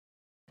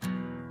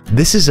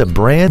This is a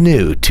brand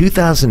new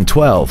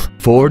 2012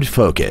 Ford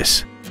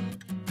Focus.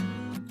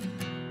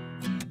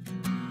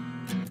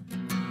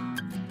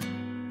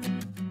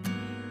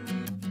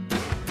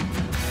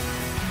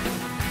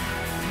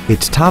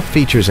 Its top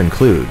features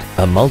include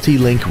a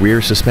multi-link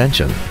rear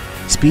suspension,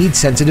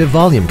 speed-sensitive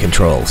volume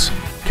controls,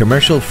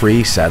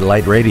 commercial-free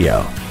satellite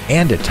radio,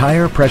 and a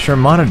tire pressure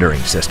monitoring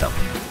system.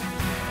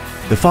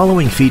 The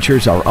following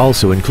features are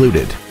also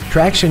included: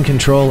 traction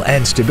control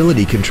and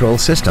stability control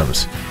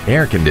systems,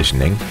 air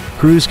conditioning,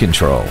 cruise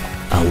control,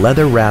 a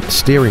leather-wrapped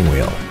steering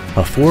wheel,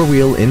 a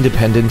four-wheel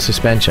independent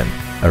suspension,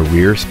 a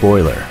rear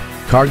spoiler,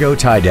 cargo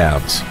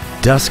tie-downs,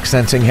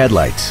 dusk-sensing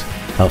headlights,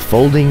 a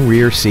folding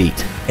rear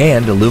seat,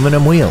 and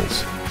aluminum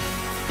wheels.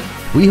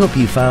 We hope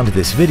you found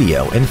this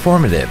video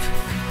informative.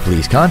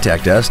 Please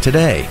contact us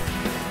today.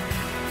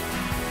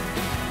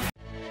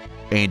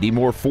 Andy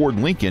Mohr Ford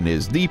Lincoln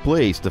is the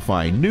place to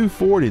find new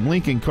Ford and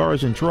Lincoln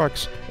cars and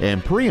trucks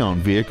and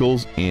pre-owned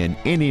vehicles in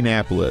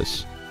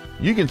Indianapolis.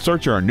 You can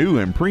search our new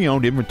and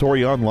pre-owned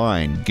inventory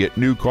online, get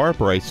new car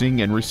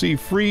pricing, and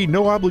receive free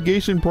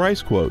no-obligation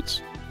price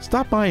quotes.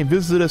 Stop by and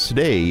visit us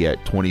today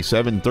at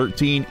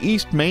 2713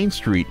 East Main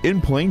Street in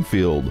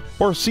Plainfield,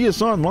 or see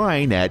us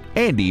online at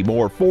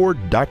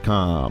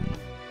andymohrford.com.